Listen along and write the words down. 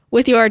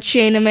with your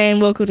Chain of Maine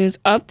local news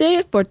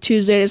update for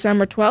Tuesday,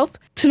 December 12th.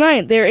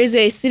 Tonight, there is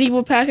a City of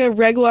Waupaca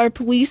Regular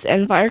Police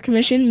and Fire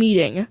Commission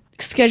meeting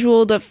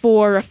scheduled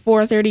for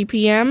 4:30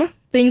 p.m.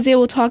 Things they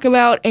will talk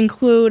about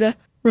include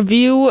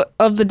review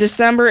of the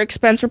December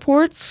expense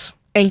reports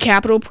and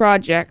capital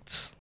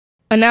projects.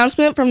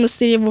 Announcement from the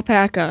City of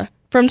Waupaca.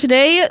 From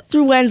today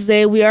through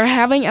Wednesday, we are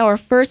having our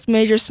first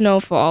major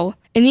snowfall.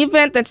 In the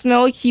event that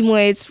snow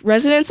accumulates,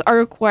 residents are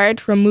required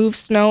to remove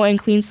snow and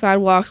clean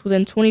sidewalks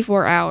within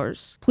 24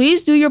 hours.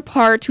 Please do your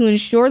part to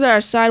ensure that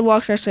our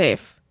sidewalks are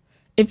safe.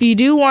 If you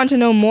do want to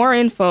know more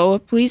info,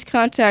 please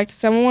contact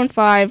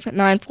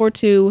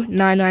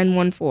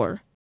 715-942-9914.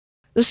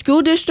 The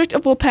School District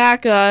of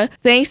Waupaca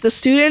thanks the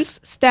students,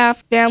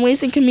 staff,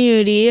 families, and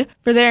community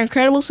for their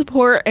incredible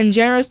support and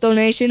generous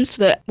donations to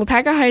the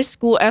Waupaca High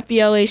School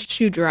FBLA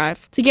shoe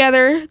drive.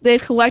 Together,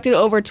 they've collected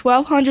over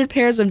 1,200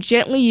 pairs of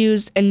gently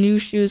used and new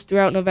shoes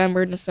throughout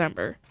November and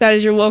December. That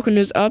is your local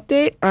news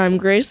update. I'm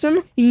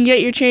Grayson. You can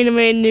get your Chain of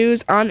Maine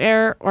news on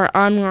air or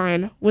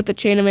online with the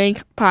Chain of Maine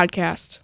podcast.